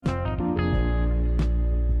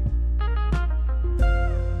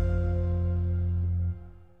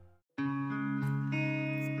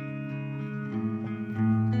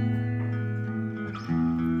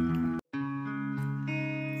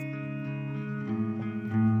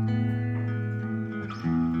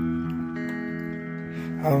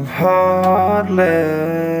I'm heartless.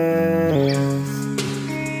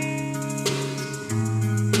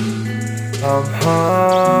 I'm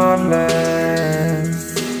heartless.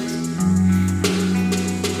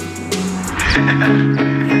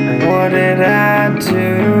 What did I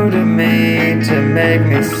do to me to make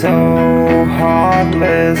me so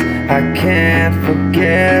heartless? I can't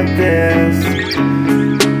forget this.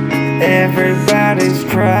 Everybody's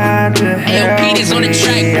trying to help me.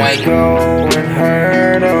 I go and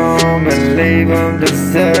hurt them and leave them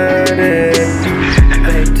deserted.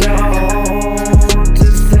 They don't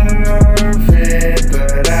deserve it,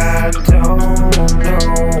 but I don't know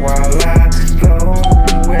while I go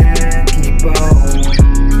and keep on.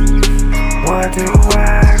 What do I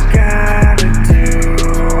gotta do?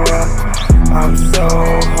 I'm so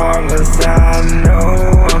heartless, I know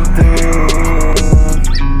I'm through.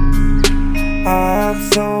 I'm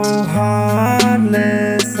so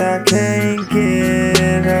heartless, I can't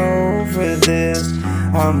get over this.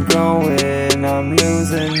 I'm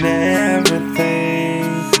losing everything,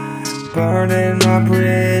 burning my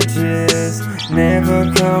bridges,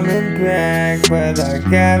 never coming back, but I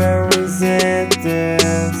gotta resent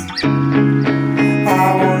this.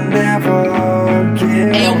 I will never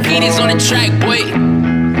give up. Is on the track, boy.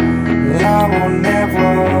 I will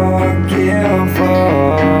never give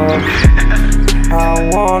up. I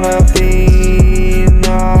wanna be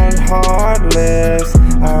not heartless.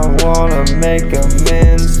 I wanna make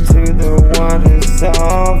amends to the one who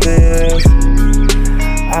saw this.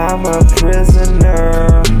 I'm a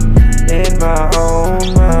prisoner in my own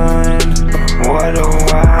mind. What do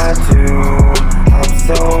I do? I'm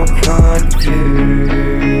so confused.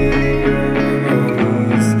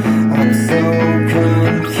 I'm so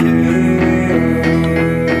confused.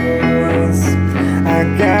 I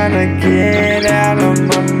gotta get out of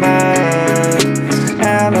my mind,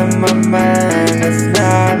 out of my mind. It's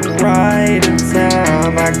not right in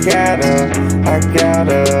time. I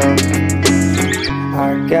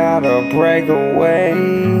gotta break away.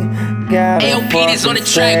 Is on the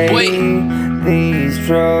track, boy. These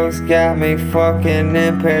drugs got me fucking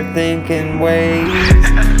impaired, thinking ways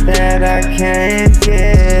that I can't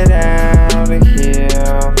get out of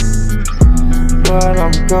here. But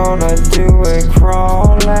I'm gonna do it,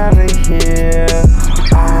 crawl out of here.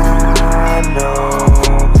 I know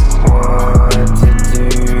what to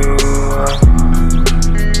do.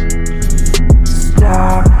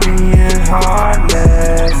 Stop being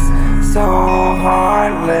heartless, so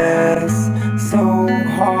heartless, so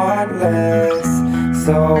heartless,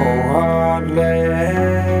 so heartless.